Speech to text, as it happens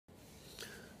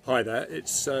Hi there,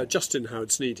 it's Justin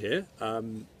Howard-Sneyd here.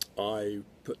 I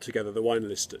put together the wine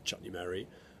list at Chutney Mary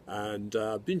and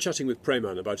I've been chatting with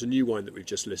Prayman about a new wine that we've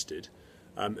just listed,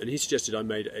 and he suggested I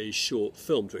made a short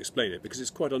film to explain it because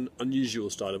it's quite an unusual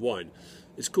style of wine.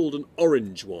 It's called an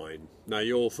orange wine. Now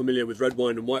you're familiar with red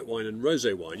wine and white wine and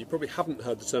rosé wine. You probably haven't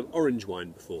heard the term orange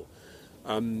wine before.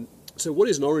 So what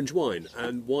is an orange wine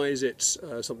and why is it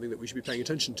something that we should be paying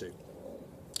attention to?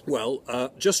 Well,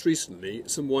 just recently,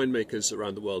 some winemakers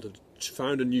around the world have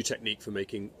found a new technique for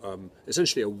making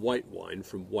essentially a white wine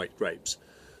from white grapes,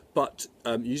 but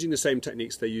using the same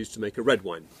techniques they use to make a red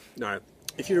wine. Now,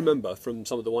 if you remember from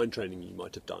some of the wine training you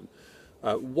might have done,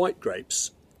 white grapes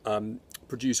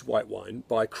produce white wine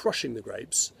by crushing the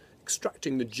grapes,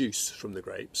 extracting the juice from the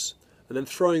grapes, and then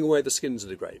throwing away the skins of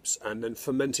the grapes, and then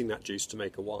fermenting that juice to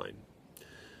make a wine.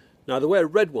 Now, the way a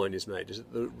red wine is made is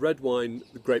that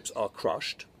the grapes are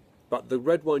crushed, but the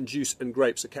red wine juice and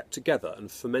grapes are kept together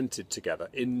and fermented together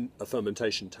in a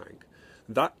fermentation tank.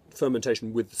 That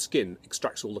fermentation with the skin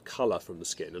extracts all the colour from the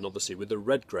skin, and obviously with the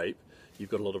red grape you've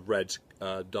got a lot of red,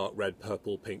 dark red,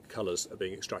 purple, pink colours are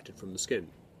being extracted from the skin.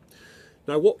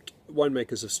 Now what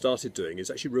winemakers have started doing is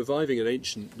actually reviving an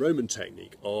ancient Roman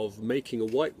technique of making a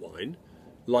white wine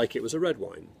like it was a red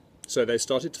wine. So they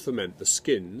started to ferment the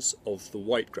skins of the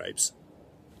white grapes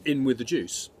in with the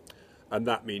juice. And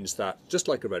that means that, just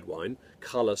like a red wine,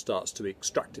 colour starts to be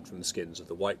extracted from the skins of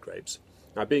the white grapes.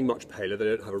 Now, being much paler, they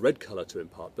don't have a red colour to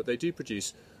impart, but they do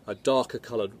produce a darker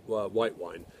coloured white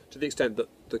wine, to the extent that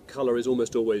the colour is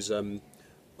almost always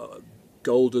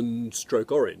golden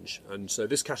stroke orange. And so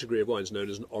this category of wine is known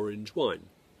as an orange wine.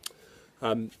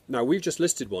 Now, we've just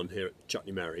listed one here at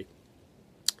Chutney Mary,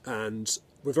 and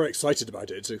we're very excited about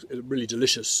it. It's a really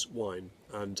delicious wine,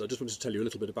 and I just wanted to tell you a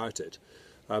little bit about it.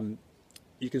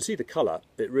 You can see the colour.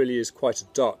 It really is quite a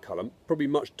dark colour, probably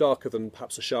much darker than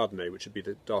perhaps a Chardonnay, which would be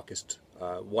the darkest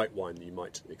white wine that you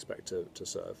might expect to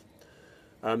serve.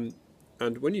 And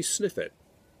when you sniff it,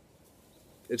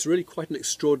 it's really quite an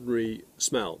extraordinary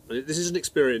smell. And this is an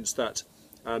experience that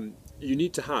you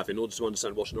need to have in order to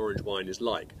understand what an orange wine is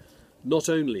like. Not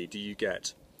only do you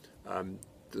get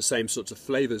the same sorts of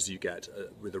flavours you get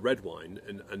with a red wine,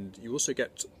 and you also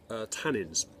get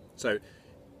tannins. So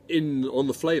on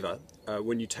the flavour,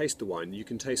 when you taste the wine, you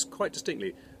can taste quite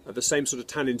distinctly the same sort of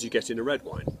tannins you get in a red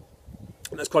wine.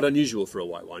 And that's quite unusual for a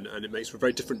white wine, and it makes for a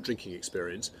very different drinking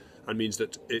experience and means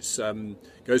that it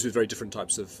goes with very different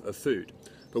types of food.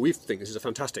 But we think this is a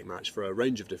fantastic match for a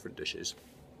range of different dishes,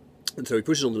 and so we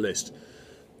put it on the list.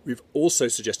 We've also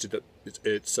suggested that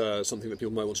it's something that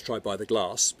people might want to try by the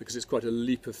glass, because it's quite a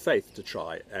leap of faith to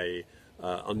try a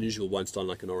unusual wine style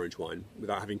like an orange wine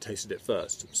without having tasted it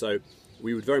first. So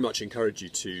we would very much encourage you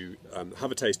to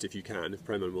have a taste if you can, if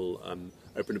Prayman will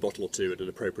open a bottle or two at an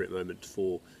appropriate moment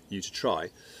for you to try.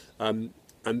 And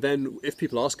then if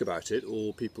people ask about it,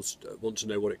 or people want to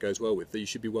know what it goes well with, you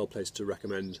should be well placed to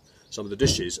recommend some of the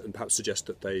dishes and perhaps suggest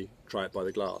that they try it by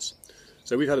the glass.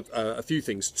 So we've had a few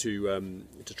things to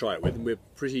try it with, and we're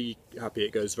pretty happy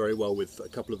it goes very well with a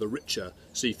couple of the richer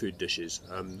seafood dishes,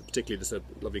 particularly this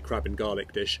lovely crab and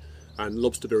garlic dish, and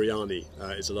lobster biryani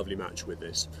is a lovely match with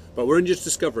this. But we're only just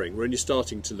discovering, we're only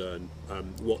starting to learn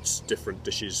what different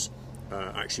dishes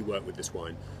actually work with this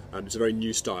wine. It's a very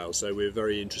new style, so we're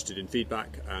very interested in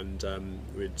feedback, and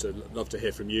we'd love to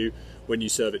hear from you when you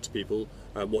serve it to people.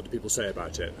 What do people say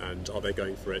about it, and are they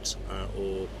going for it,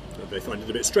 or do they find it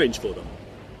a bit strange for them?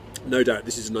 No doubt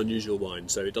this is an unusual wine,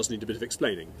 so it does need a bit of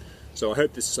explaining. So I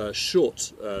hope this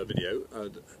short video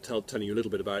telling you a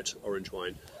little bit about orange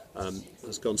wine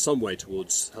has gone some way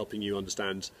towards helping you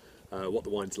understand what the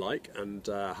wine's like and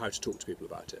how to talk to people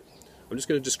about it. I'm just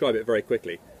going to describe it very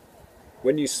quickly.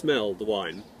 When you smell the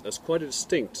wine, there's quite a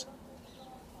distinct,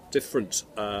 different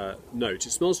note.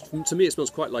 It smells, to me, it smells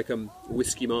quite like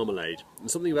whiskey marmalade, and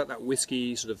something about that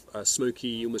whiskey sort of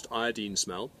smoky, almost iodine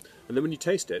smell. And then when you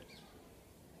taste it,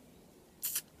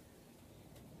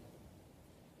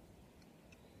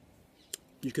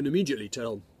 you can immediately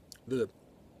tell the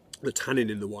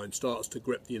tannin in the wine starts to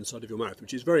grip the inside of your mouth,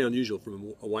 which is very unusual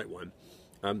from a white wine.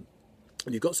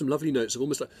 And you've got some lovely notes of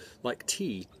almost like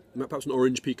tea, perhaps an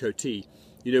orange pekoe tea.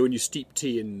 You know, when you steep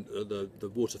tea in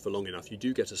the water for long enough, you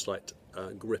do get a slight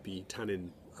grippy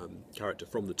tannin character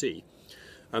from the tea.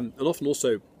 And often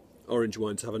also orange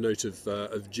wines have a note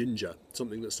of ginger,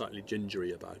 something that's slightly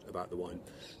gingery about the wine.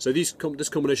 So this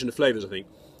combination of flavours, I think,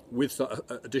 with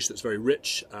a dish that's very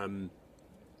rich and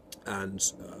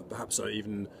perhaps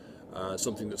even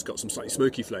something that's got some slightly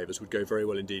smoky flavours would go very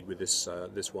well indeed with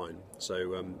this wine.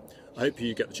 So I hope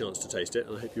you get the chance to taste it,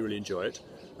 and I hope you really enjoy it.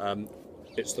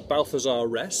 It's the Balthazar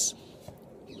Ress,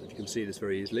 if you can see this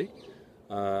very easily.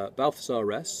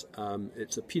 Balthasar-Ress.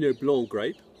 It's a Pinot Blanc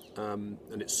grape, and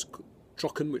it's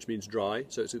trocken, which means dry.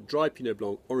 So it's a dry Pinot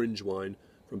Blanc orange wine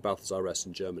from Balthasar-Ress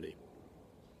in Germany.